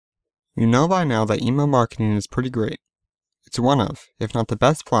You know by now that email marketing is pretty great. It's one of, if not the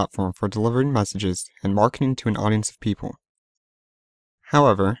best platform for delivering messages and marketing to an audience of people.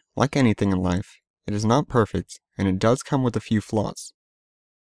 However, like anything in life, it is not perfect and it does come with a few flaws.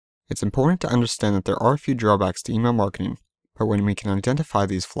 It's important to understand that there are a few drawbacks to email marketing, but when we can identify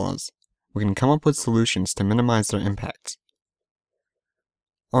these flaws, we can come up with solutions to minimize their impact.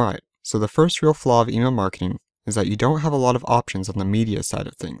 Alright, so the first real flaw of email marketing is that you don't have a lot of options on the media side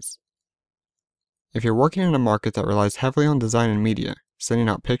of things. If you're working in a market that relies heavily on design and media, sending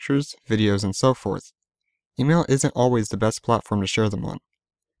out pictures, videos, and so forth, email isn't always the best platform to share them on.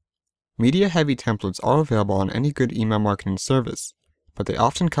 Media-heavy templates are available on any good email marketing service, but they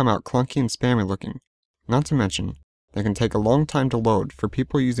often come out clunky and spammy looking, not to mention, they can take a long time to load for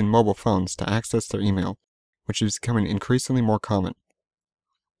people using mobile phones to access their email, which is becoming increasingly more common.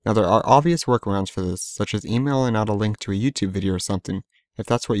 Now there are obvious workarounds for this, such as emailing out a link to a YouTube video or something, if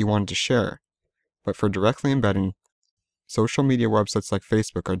that's what you wanted to share. But for directly embedding, social media websites like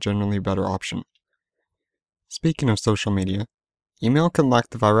Facebook are generally a better option. Speaking of social media, email can lack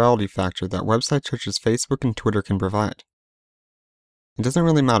the virality factor that websites such as Facebook and Twitter can provide. It doesn't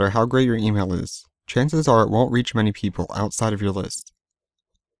really matter how great your email is, chances are it won't reach many people outside of your list.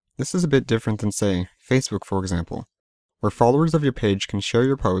 This is a bit different than, say, Facebook for example, where followers of your page can share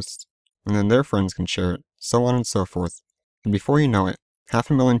your posts, and then their friends can share it, so on and so forth, and before you know it,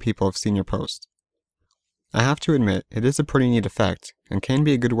 500,000 people have seen your post. I have to admit, it is a pretty neat effect, and can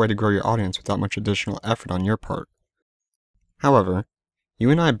be a good way to grow your audience without much additional effort on your part. However, you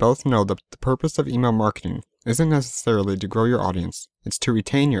and I both know that the purpose of email marketing isn't necessarily to grow your audience, it's to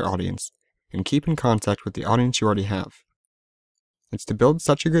retain your audience, and keep in contact with the audience you already have. It's to build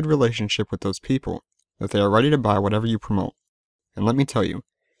such a good relationship with those people, that they are ready to buy whatever you promote. And let me tell you,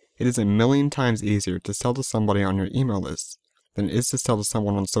 it is a million times easier to sell to somebody on your email list than it is to sell to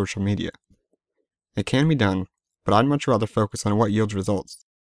someone on social media. It can be done, but I'd much rather focus on what yields results,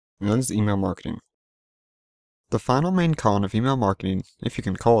 and that is email marketing. The final main con of email marketing, if you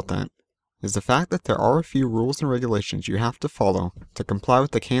can call it that, is the fact that there are a few rules and regulations you have to follow to comply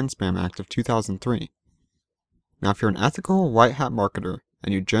with the CAN-SPAM Act of 2003. Now if you're an ethical, white-hat marketer,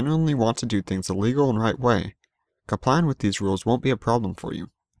 and you genuinely want to do things the legal and right way, complying with these rules won't be a problem for you.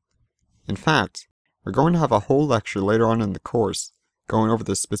 In fact, we're going to have a whole lecture later on in the course going over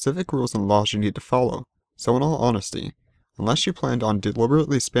the specific rules and laws you need to follow, so in all honesty, unless you planned on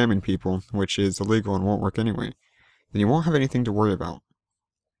deliberately spamming people, which is illegal and won't work anyway, then you won't have anything to worry about.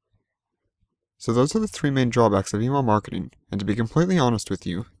 So those are the three main drawbacks of email marketing, and to be completely honest with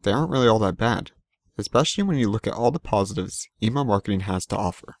you, they aren't really all that bad, especially when you look at all the positives email marketing has to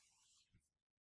offer.